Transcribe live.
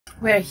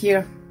We're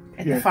here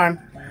at the farm.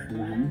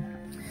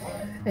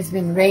 It's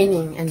been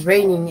raining and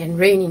raining and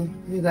raining,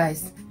 you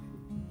guys.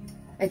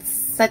 It's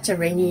such a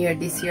rainy year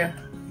this year.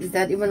 Is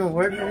that even a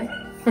word, right?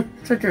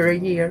 Such a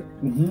rainy year.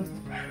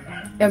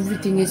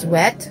 Everything is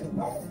wet.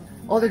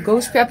 All the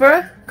ghost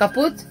pepper,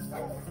 kaput.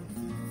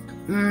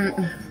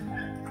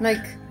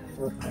 Like,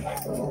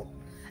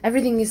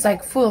 everything is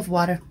like full of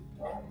water.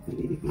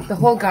 The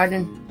whole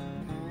garden.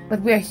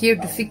 But we are here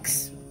to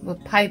fix the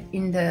pipe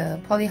in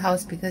the poly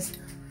house because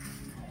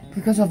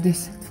of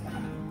this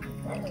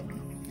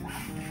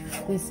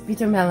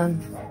bitter melon.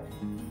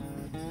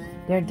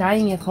 They're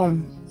dying at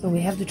home, so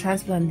we have to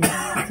transplant this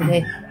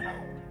today.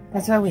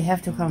 That's why we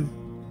have to come.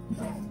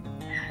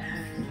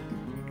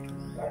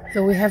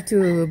 So we have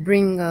to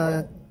bring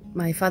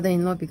my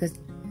father-in-law because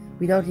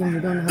without him we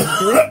don't know how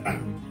to do it.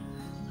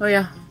 Oh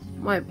yeah,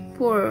 my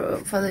poor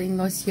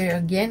father-in-law is here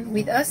again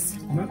with us.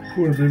 Not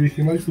poor baby,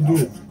 he likes to do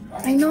it.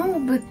 I know,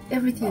 but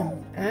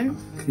everything. And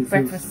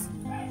breakfast.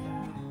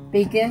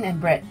 Bacon and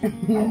bread.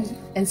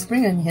 And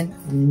spring onion.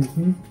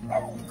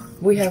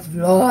 We have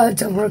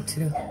lots of work to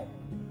do.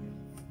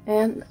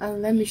 And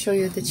let me show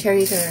you, the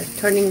cherries are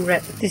turning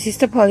red. This is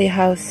the poly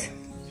house.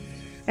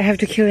 I have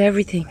to kill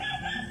everything,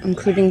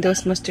 including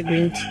those mustard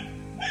greens.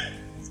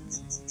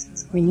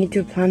 We need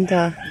to plant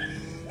the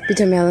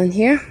bitter melon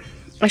here.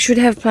 I should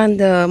have planted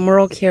the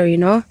Morocco here, you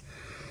know.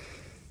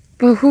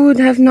 But who would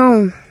have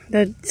known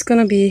that it's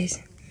gonna be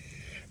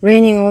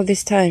raining all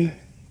this time?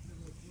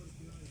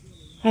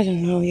 I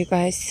don't know, you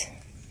guys.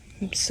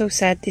 I'm so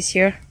sad this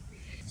year.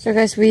 So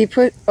guys, we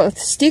put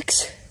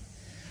sticks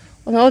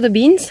on all the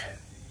beans.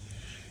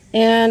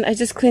 And I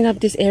just cleaned up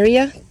this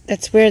area.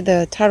 That's where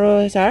the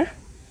taros are.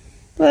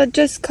 But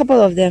just a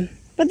couple of them.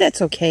 But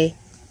that's okay.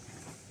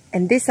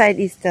 And this side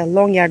is the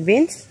long yard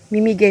beans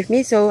Mimi gave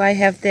me. So I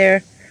have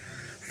there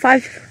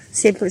 5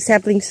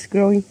 saplings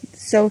growing.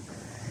 So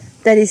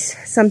that is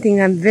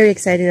something I'm very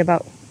excited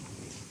about.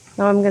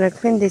 Now I'm gonna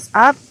clean this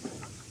up.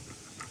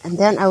 And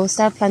then I will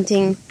start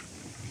planting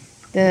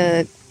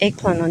the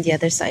eggplant on the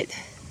other side.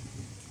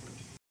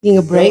 Taking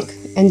a break.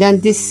 And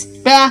then this...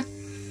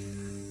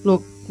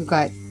 Look, you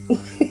guys.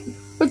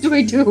 What do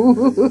I do?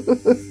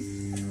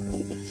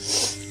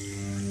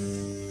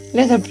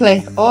 Let her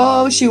play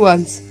all she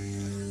wants.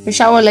 We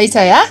shower later,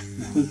 yeah?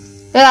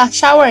 Bella,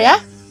 shower, yeah?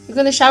 You're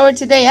gonna shower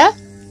today, yeah?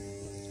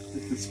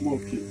 It's a small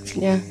kid.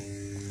 Yeah.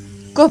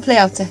 Go play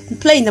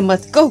outside. Play in the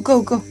mud. Go,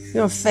 go, go.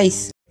 Your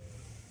face.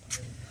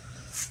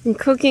 I'm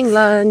cooking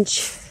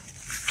lunch.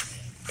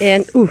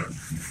 And, ooh,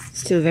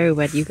 still very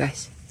wet, you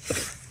guys.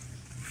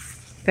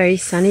 Very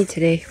sunny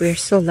today. We're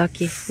so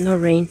lucky. No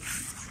rain.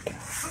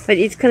 But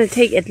it's gonna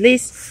take at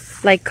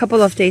least like a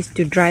couple of days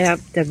to dry up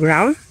the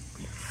ground.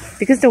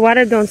 Because the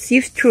water don't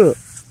sieve through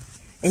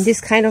in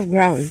this kind of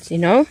ground, you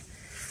know.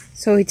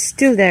 So it's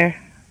still there.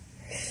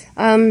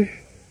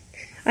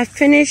 I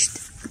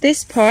finished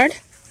this part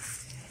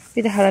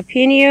with the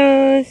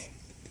jalapenos.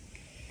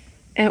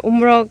 And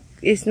umrok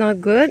is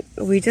not good.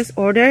 We just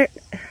ordered.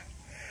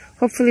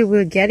 Hopefully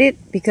we'll get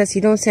it because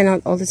you don't send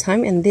out all the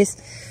time. And these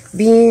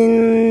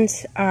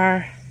beans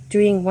are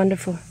doing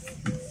wonderful.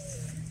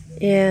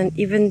 And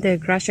even the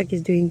grashak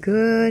is doing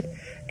good.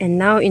 And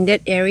now in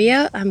that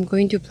area, I'm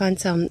going to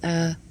plant some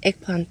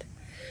eggplant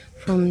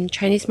from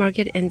Chinese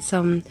market and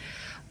some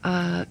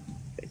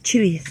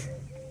chilies,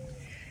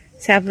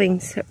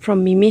 saplings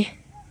from Mimi.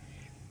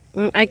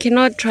 I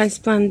cannot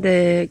transplant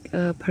the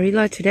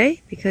perilla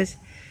today because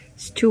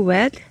it's too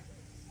wet.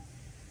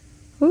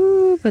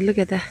 Ooh, but look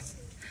at that.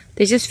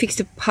 They just fixed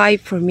the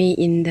pipe for me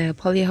in the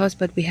poly house,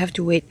 but we have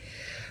to wait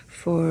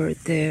for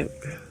the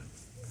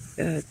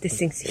this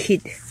thing's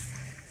heat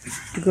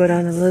to go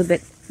down a little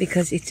bit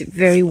because it's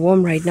very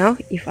warm right now.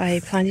 If I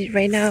plant it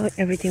right now,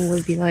 everything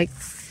will be like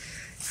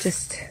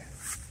just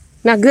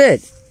not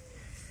good,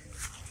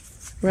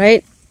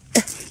 right?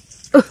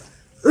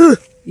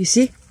 You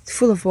see, it's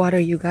full of water,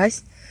 you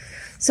guys.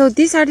 So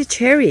these are the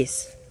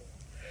cherries.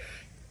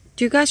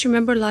 Do you guys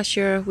remember last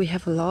year we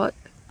have a lot,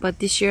 but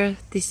this year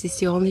this is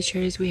the only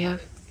cherries we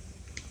have.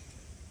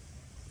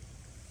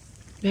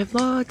 We have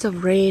lots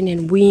of rain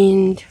and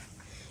wind,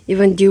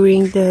 even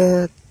during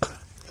the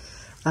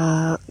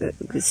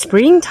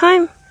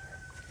springtime.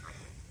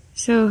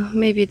 So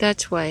maybe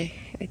that's why,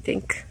 I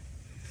think.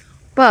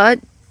 But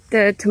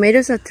the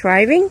tomatoes are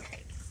thriving.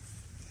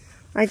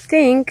 I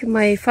think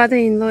my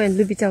father-in-law and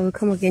Lubita will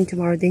come again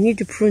tomorrow. They need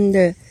to prune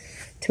the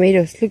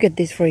tomatoes. Look at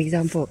this, for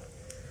example.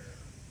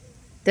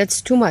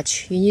 That's too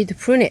much. You need to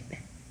prune it.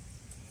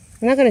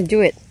 I'm not gonna do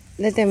it.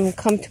 Let them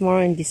come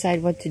tomorrow and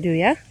decide what to do,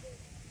 yeah?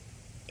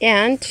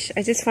 And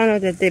I just found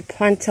out that they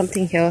plant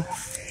something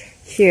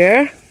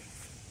here.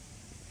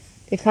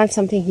 They plant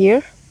something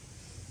here.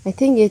 I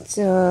think it's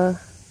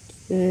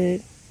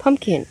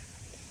pumpkin.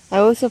 I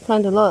also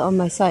plant a lot on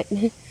my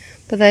side,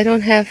 but I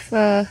don't have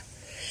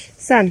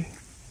sun.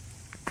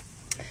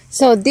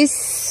 So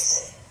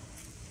these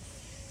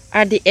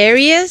are the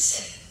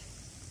areas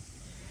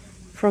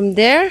from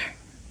there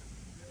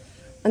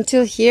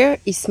until here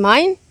is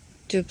mine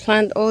to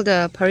plant all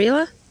the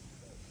perilla.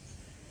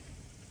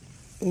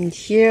 And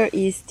here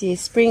is the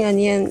spring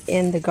onion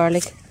and the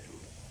garlic.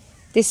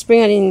 This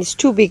spring onion is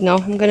too big now.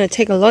 I'm gonna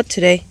take a lot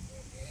today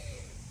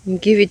and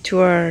give it to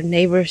our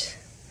neighbors.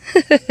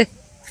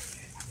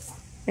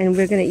 And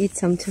we're gonna eat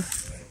some too.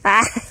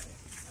 Ah!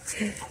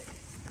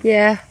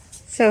 Yeah,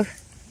 so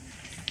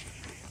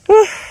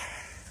whew.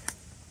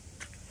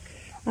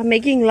 I'm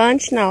making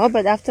lunch now,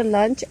 but after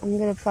lunch I'm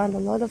gonna plant a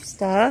lot of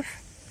stuff.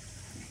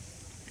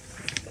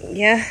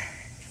 Yeah.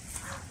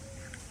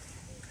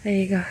 There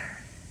you go.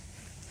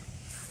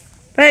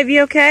 Babe,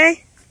 you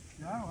okay?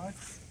 Yeah, what?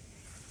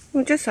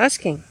 I'm just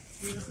asking.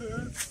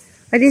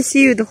 I didn't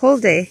see you the whole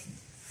day.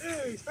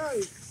 Hey,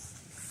 hi.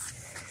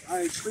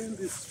 I cleaned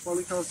this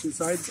follicles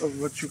inside of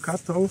what you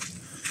cut off.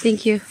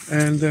 Thank you.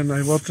 And then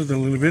I watered a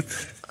little bit.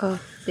 Oh,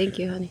 thank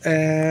you, honey.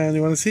 And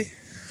you want to see?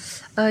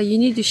 You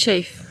need to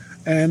shave.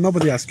 And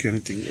nobody asked you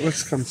anything.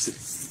 Let's come see.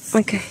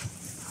 Okay.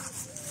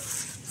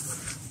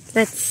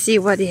 Let's see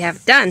what you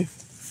have done.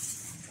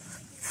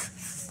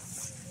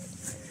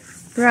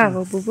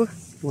 Bravo, boo boo.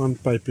 One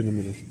pipe in the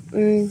middle.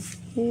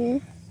 Yeah.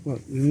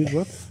 What? You need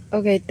what?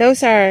 Okay,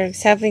 those are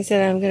saplings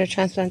that I'm going to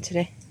transplant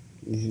today.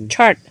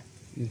 Chart.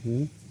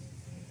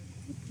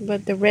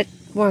 But the red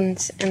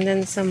ones, and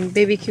then some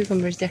baby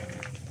cucumbers there.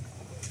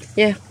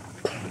 Yeah.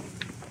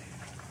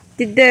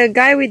 Did the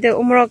guy with the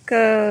umrok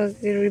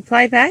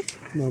reply back?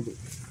 No, but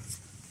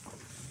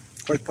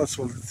quite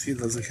possible that he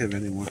doesn't have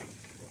any more.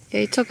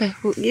 Yeah, it's okay.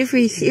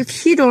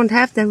 If he don't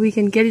have that, we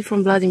can get it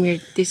from Vladimir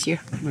this year.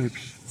 Maybe.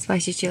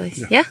 Spicy chilies.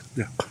 Yeah? Yeah?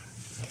 Yeah.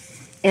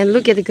 And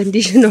look at the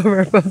condition of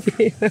our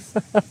puppy.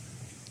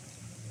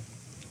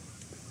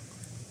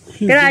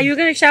 Are you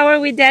gonna shower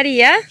with Daddy,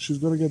 yeah? She's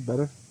gonna get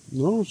better.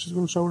 No, she's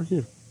gonna shower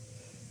here.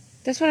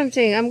 That's what I'm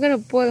saying. I'm gonna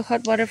boil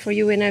hot water for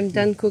you when I'm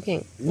done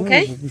cooking.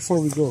 Okay? No,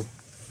 before we go.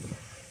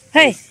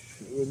 Hey!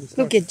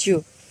 Look at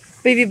you.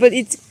 Baby, but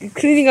it's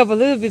cleaning up a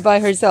little bit by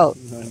herself.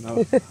 I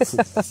know.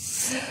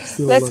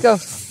 Let's go.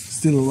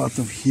 Still a lot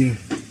of here.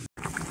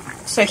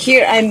 So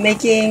here I'm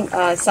making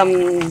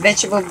some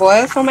vegetable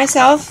boil for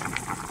myself.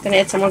 Gonna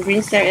add some more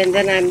greens there, and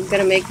then I'm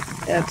gonna make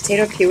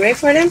potato puree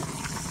for them,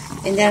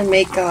 and then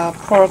make a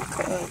pork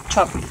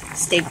chop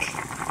steak.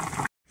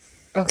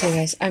 Okay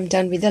guys, I'm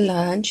done with the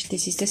lunch.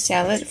 This is the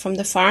salad from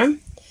the farm.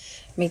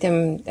 Make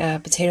them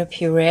potato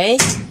puree,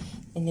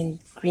 and then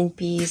green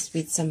peas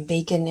with some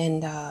bacon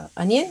and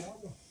onion,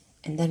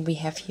 and then we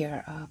have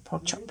here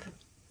pork chop.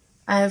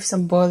 I have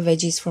some boiled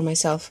veggies for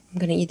myself. I'm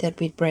gonna eat that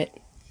with bread.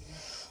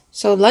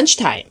 So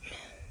lunchtime.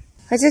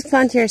 I just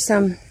planted here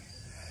some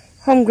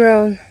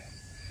homegrown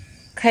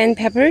cayenne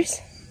peppers,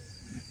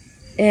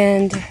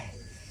 and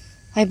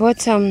I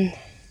bought some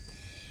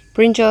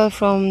brinjal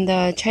from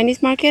the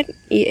Chinese market,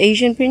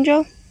 Asian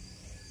brinjal.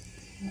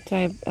 So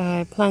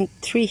I plant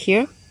 3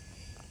 here,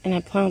 and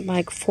I plant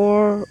like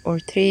 4 or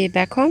 3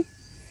 back home.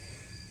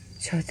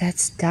 So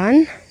that's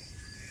done.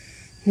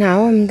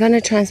 Now I'm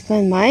gonna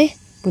transplant my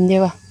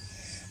bundewa,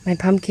 my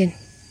pumpkin.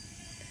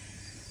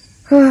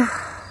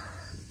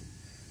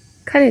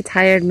 Kind of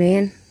tired,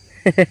 man.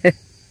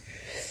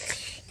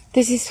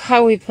 This is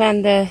how we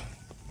plant the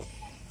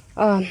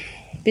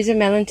bitter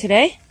melon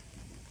today.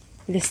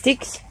 The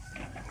sticks.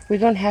 We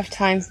don't have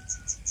time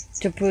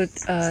to put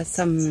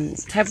some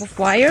type of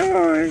wire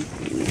or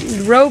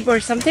rope or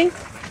something.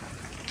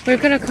 We're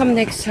gonna come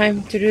next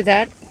time to do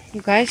that,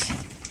 you guys.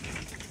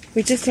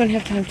 We just don't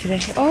have time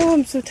today. Oh,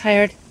 I'm so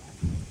tired.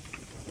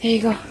 There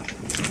you go.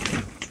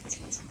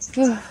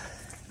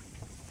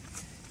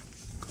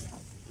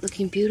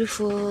 Looking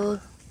beautiful.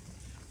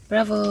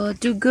 Bravo,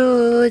 do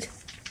good.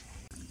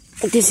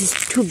 This is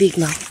too big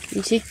now.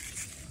 You see?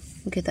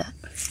 Look at that.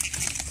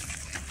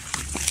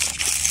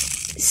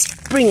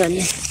 Spring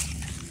onion.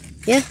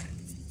 Yeah?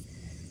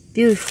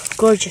 Beautiful,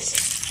 gorgeous.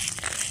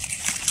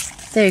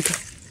 There you go.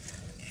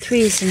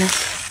 3 is enough.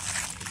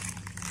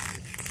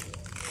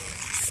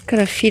 It's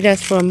gonna feed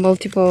us for a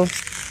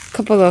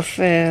couple of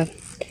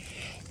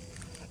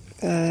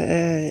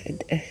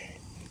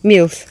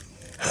meals.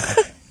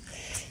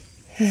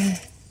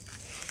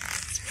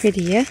 It's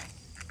pretty, yeah?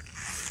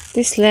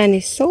 This land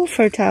is so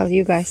fertile,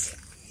 you guys.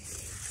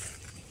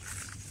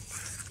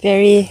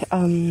 Very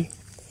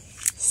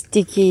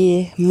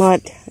sticky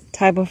mud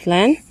type of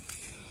land,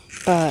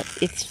 but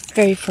it's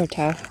very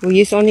fertile. We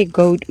use only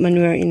goat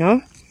manure, you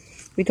know.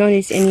 We don't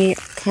use any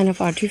kind of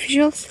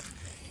artificials.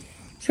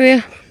 So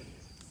yeah,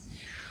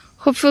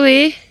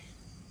 hopefully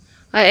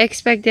I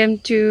expect them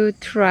to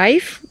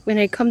thrive when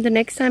I come the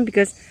next time,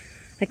 because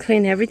I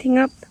clean everything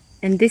up.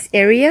 And this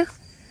area,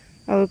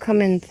 I will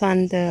come and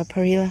plant the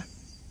perilla.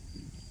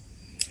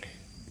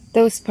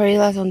 Those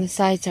perillas on the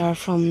sides are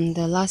from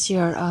the last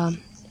year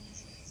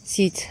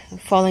seed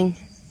falling.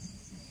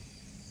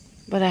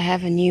 But I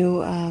have a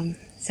new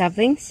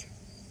saplings.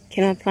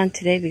 Cannot plant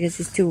today because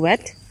it's too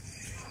wet.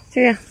 So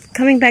yeah,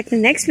 coming back the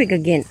next week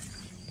again.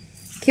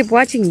 Keep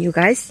watching, you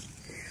guys.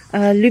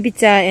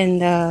 Lubitsa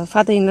and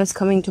father-in-law is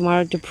coming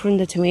tomorrow to prune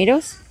the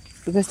tomatoes.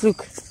 Because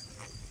look,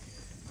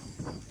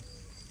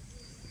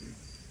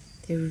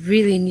 they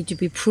really need to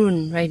be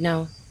pruned right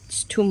now.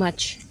 It's too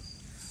much.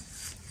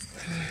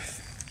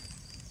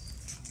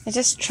 I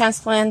just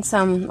transplant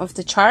some of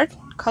the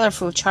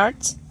colorful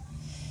charts.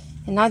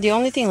 And now the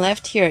only thing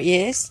left here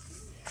is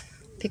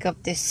pick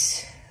up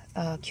this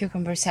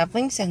cucumber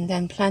saplings and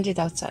then plant it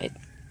outside.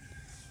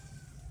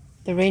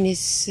 The rain is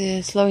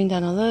slowing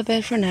down a little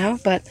bit for now,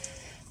 but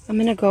I'm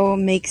gonna go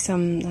make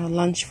some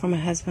lunch for my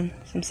husband,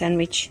 some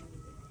sandwich.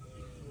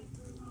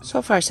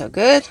 So far so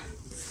good.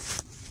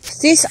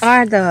 These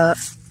are the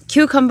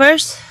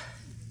cucumbers.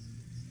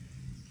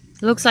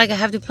 Looks like I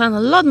have to plant a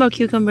lot more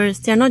cucumbers.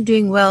 They're not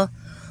doing well.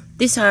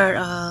 These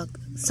are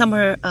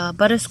summer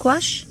butternut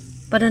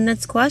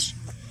squash.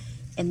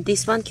 And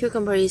this one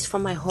cucumber is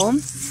from my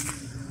home.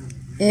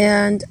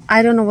 And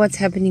I don't know what's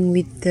happening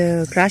with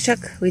the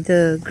grashak, with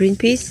the green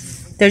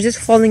peas. They're just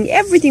falling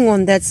everything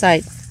on that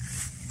side.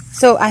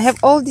 So I have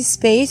all this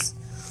space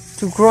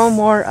to grow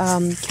more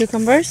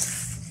cucumbers.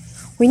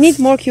 We need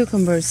more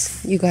cucumbers,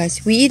 you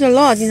guys. We eat a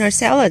lot in our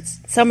salads,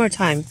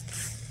 summertime.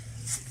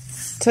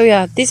 So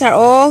yeah, these are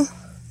all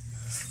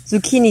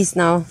zucchinis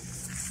now.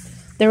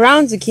 The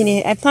round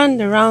zucchini. I planted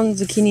the round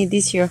zucchini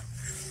this year,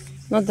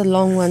 not the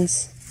long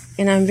ones.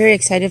 And I'm very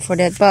excited for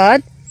that.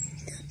 But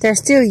they're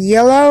still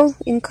yellow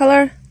in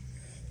color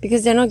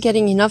because they're not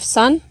getting enough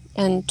sun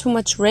and too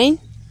much rain.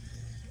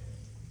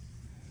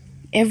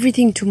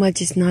 Everything too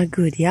much is not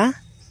good, yeah?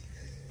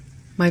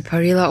 My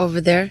perilla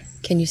over there,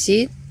 can you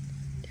see it?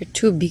 They're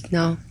too big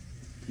now.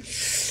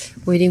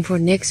 Waiting for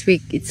next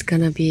week, it's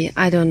gonna be,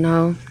 I don't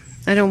know.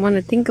 I don't want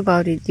to think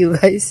about it, you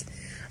guys,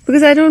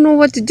 because I don't know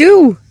what to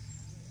do.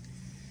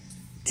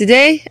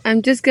 Today,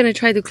 I'm just gonna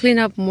try to clean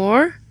up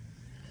more.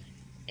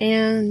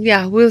 And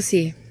yeah, we'll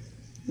see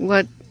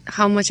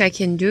how much I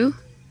can do.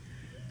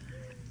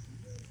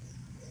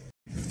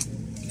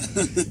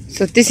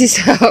 So this is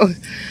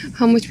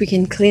how much we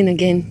can clean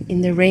again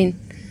in the rain.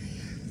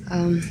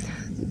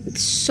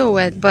 It's so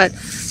wet, but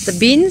the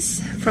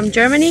beans from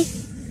Germany,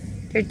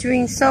 they're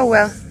doing so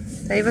well.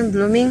 They're even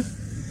blooming,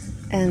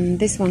 and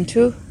this one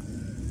too.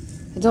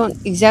 I don't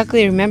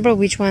exactly remember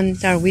which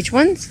ones are which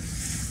ones.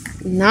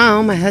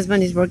 Now my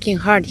husband is working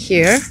hard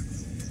here.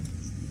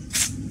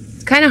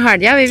 It's kind of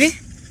hard, yeah, baby?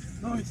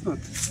 No, it's not.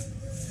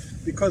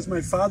 Because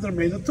my father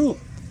made a tool.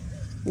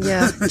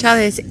 Yeah,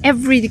 Charlie has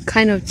every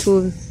kind of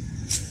tool.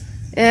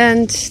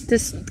 And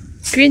this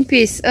green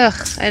peas,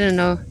 I don't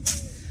know.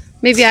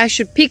 Maybe I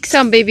should pick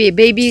some baby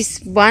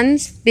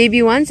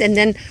ones, and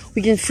then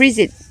we can freeze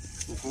it.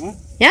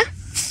 Yeah?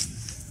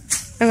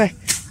 Okay.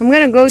 I'm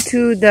gonna go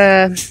to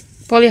the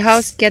poly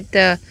house, get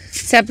the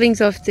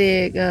saplings of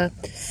the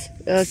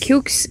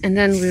cukes, and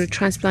then we'll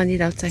transplant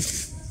it outside.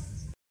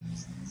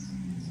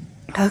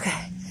 Okay.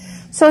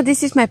 So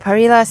this is my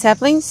perilla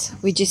saplings,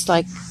 which is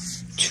like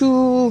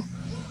too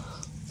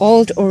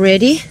old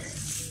already.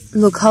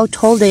 Look how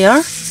tall they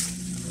are.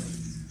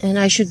 And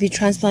I should be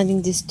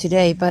transplanting this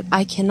today, but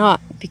I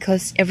cannot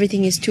because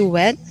everything is too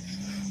wet.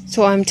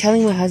 So I'm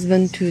telling my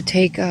husband to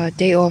take a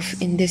day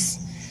off in this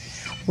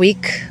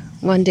week,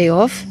 1 day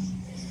off,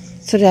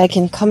 so that I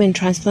can come and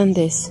transplant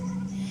this.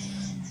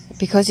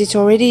 Because it's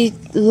already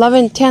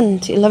 11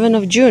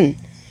 of June.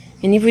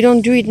 And if we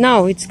don't do it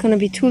now, it's gonna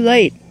be too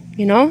late,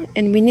 you know?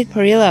 And we need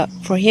perilla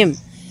for him.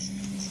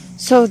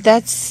 So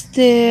that's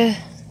the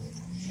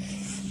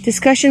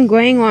discussion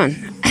going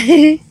on.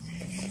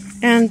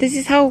 And this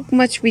is how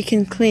much we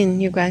can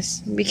clean, you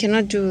guys. We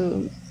cannot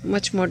do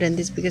much more than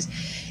this because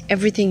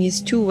everything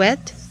is too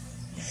wet.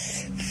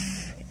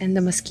 And the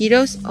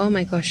mosquitoes, oh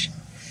my gosh.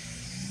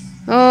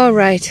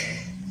 Alright.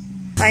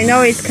 I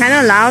know it's kind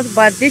of loud,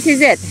 but this is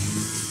it.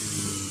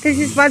 This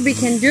is what we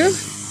can do.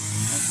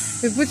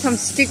 We put some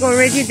stick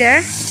already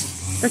there.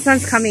 The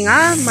sun's coming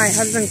up. My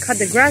husband cut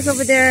the grass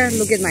over there.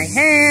 Look at my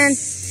hand.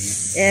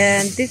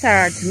 And these are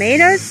our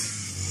tomatoes.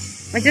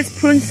 I just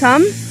pruned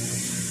some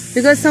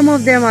because some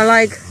of them are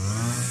like,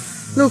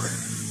 look,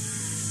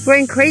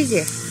 going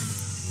crazy.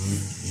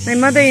 My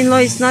mother-in-law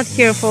is not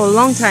here for a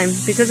long time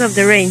because of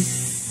the rain.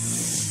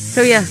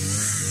 So yeah.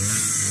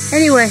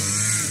 Anyway,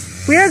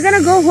 we are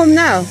gonna go home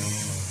now.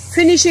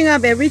 Finishing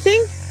up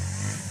everything.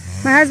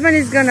 My husband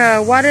is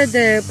gonna water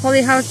the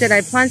poly house that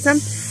I plant some.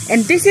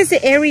 And this is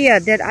the area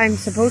that I'm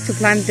supposed to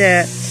plant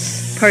the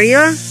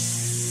perilla.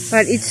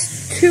 But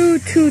it's too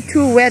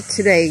wet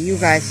today, you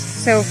guys.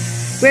 So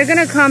we're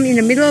gonna come in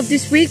the middle of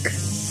this week.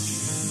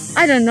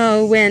 I don't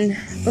know when,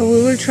 but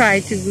we will try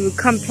to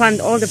come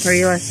plant all the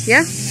perillas,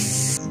 yeah?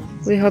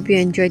 We hope you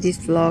enjoyed this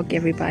vlog,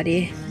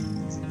 everybody.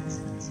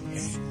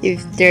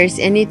 If there's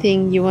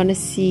anything you want to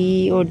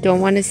see or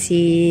don't want to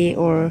see,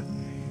 or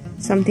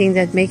something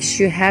that makes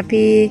you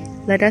happy,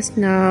 let us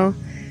know,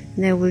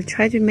 and I will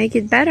try to make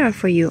it better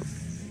for you.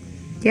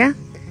 Yeah?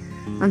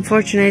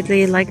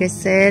 Unfortunately, like I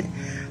said,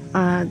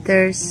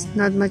 there's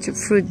not much of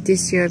fruit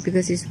this year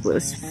because it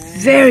was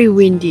very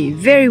windy,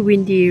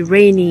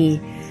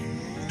 rainy,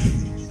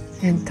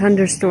 and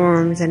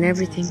thunderstorms and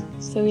everything.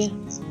 So yeah.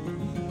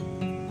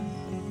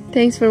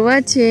 Thanks for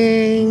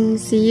watching.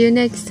 See you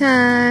next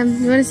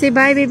time. You want to say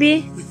bye,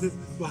 baby?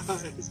 Bye.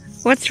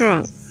 What's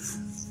wrong?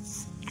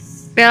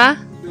 Bella?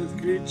 That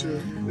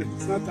creature.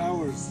 It's not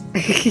ours.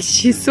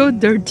 She's so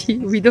dirty.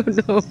 We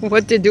don't know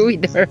what to do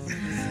with her.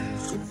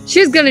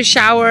 She's gonna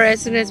shower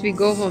as soon as we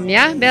go home,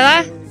 yeah,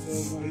 Bella?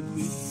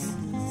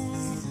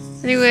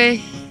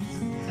 Anyway,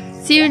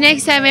 see you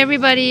next time,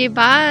 everybody.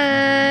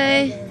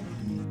 Bye.